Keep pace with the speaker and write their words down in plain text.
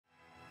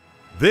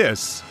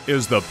This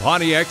is the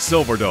Pontiac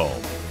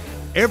Silverdome.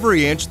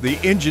 Every inch the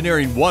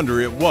engineering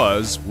wonder it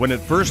was when it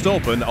first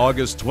opened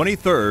August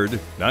 23,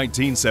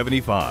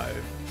 1975.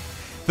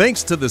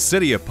 Thanks to the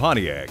city of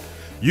Pontiac,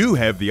 you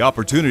have the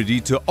opportunity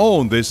to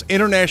own this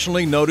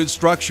internationally noted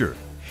structure,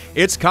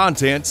 its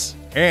contents,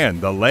 and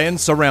the land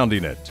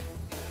surrounding it.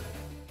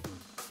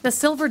 The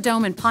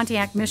Silverdome in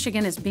Pontiac,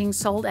 Michigan is being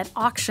sold at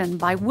auction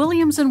by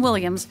Williams &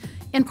 Williams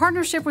in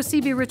partnership with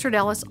C.B. Richard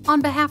Ellis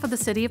on behalf of the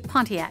city of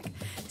Pontiac.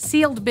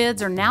 Sealed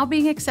bids are now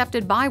being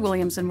accepted by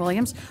Williams &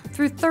 Williams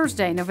through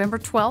Thursday, November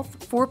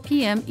 12th, 4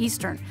 p.m.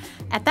 Eastern.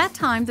 At that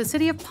time, the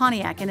city of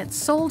Pontiac, in its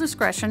sole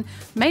discretion,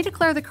 may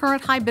declare the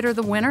current high bidder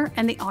the winner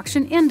and the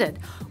auction ended.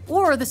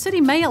 Or the city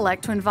may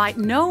elect to invite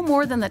no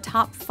more than the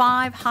top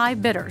 5 high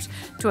bidders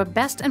to a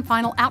best and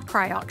final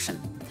outcry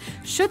auction.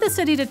 Should the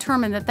city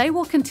determine that they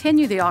will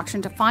continue the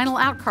auction to final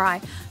outcry,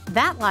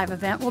 that live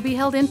event will be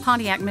held in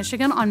Pontiac,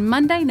 Michigan on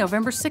Monday,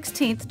 November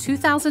 16,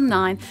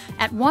 2009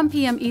 at 1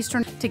 p.m.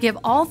 Eastern to give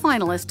all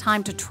finalists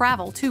time to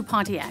travel to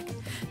Pontiac.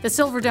 The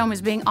Silverdome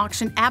is being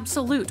auctioned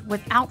absolute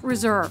without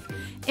reserve.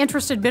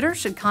 Interested bidders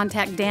should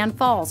contact Dan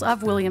Falls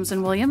of Williams &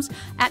 Williams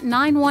at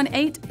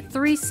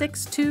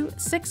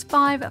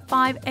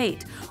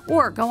 918-362-6558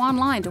 or go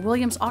online to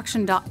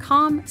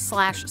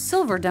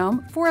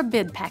williamsauction.com/silverdome for a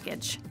bid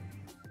package.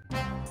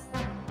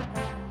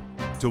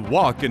 To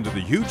walk into the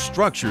huge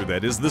structure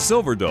that is the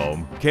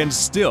Silverdome can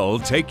still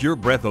take your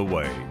breath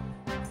away.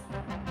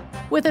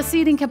 With a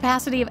seating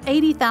capacity of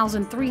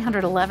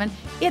 80,311,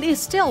 it is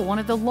still one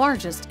of the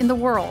largest in the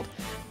world.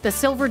 The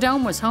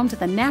Silverdome was home to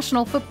the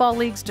National Football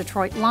League's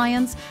Detroit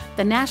Lions,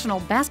 the National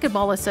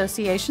Basketball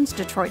Association's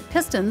Detroit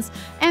Pistons,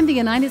 and the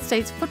United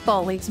States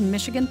Football League's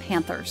Michigan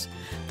Panthers.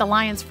 The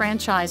Lions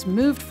franchise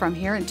moved from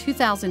here in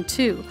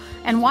 2002,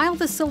 and while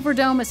the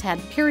Silverdome has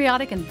had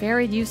periodic and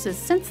varied uses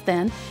since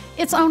then,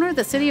 its owner,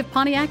 the city of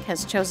Pontiac,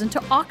 has chosen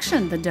to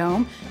auction the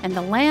dome and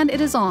the land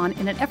it is on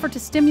in an effort to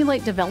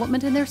stimulate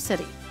development in their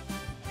city.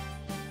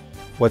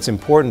 What's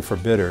important for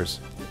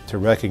bidders to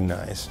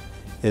recognize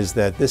is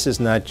that this is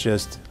not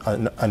just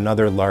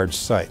another large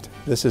site.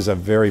 This is a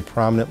very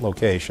prominent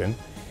location,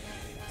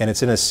 and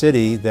it's in a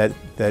city that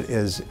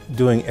is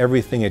doing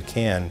everything it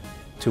can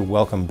to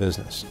welcome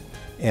business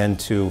and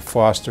to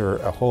foster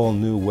a whole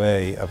new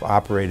way of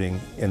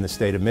operating in the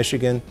state of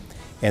Michigan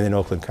and in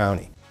Oakland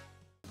County.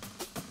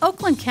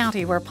 Oakland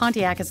County, where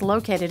Pontiac is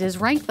located, is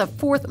ranked the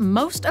 4th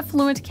most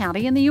affluent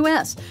county in the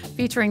U.S.,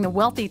 featuring the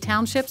wealthy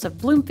townships of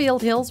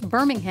Bloomfield Hills,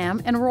 Birmingham,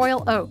 and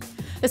Royal Oak.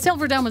 The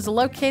Silverdome is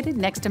located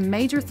next to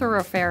major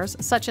thoroughfares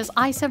such as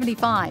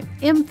I-75,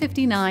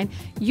 M59,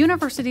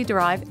 University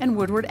Drive, and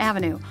Woodward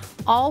Avenue,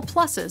 all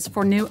pluses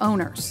for new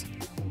owners.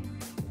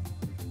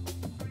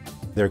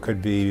 There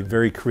could be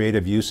very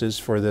creative uses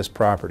for this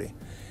property.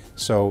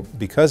 So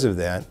because of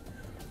that,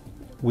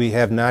 we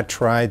have not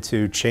tried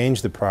to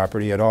change the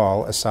property at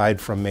all, aside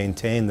from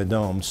maintain the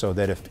dome, so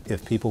that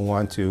if people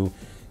want to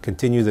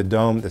continue the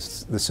dome, the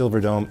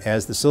Silverdome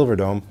as the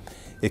Silverdome,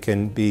 it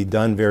can be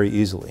done very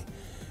easily.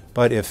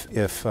 But if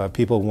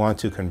people want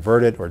to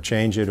convert it or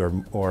change it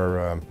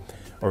or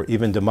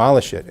even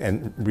demolish it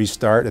and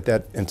restart at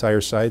that entire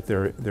site,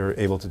 they're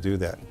able to do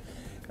that.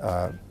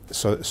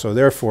 So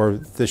therefore,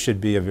 this should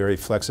be a very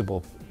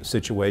flexible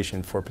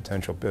situation for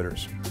potential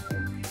bidders.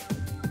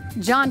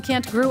 John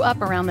Kent grew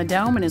up around the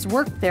Dome and has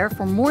worked there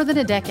for more than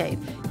a decade.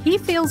 He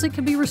feels it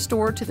could be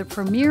restored to the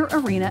premier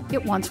arena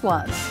it once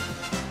was.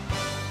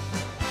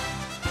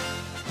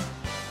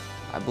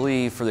 I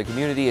believe for the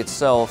community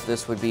itself,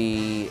 this would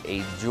be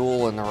a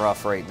jewel in the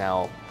rough right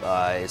now.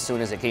 As soon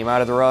as it came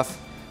out of the rough,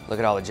 look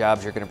at all the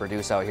jobs you're going to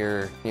produce out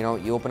here. You know,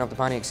 you open up the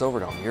Pontiac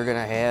Silverdome, you're going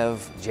to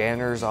have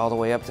janitors all the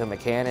way up to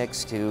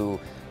mechanics to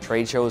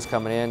trade shows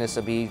coming in. This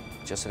would be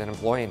just an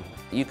employing.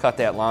 You cut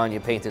that lawn, you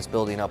paint this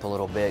building up a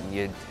little bit, and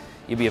you'd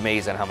be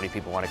amazed at how many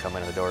people want to come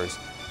in the doors.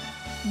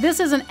 This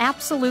is an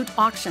absolute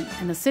auction,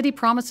 and the city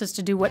promises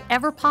to do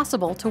whatever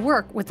possible to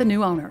work with the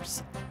new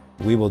owners.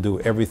 We will do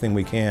everything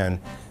we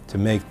can to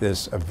make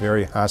this a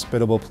very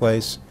hospitable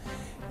place,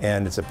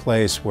 and it's a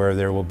place where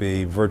there will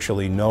be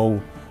virtually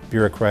no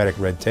bureaucratic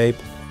red tape.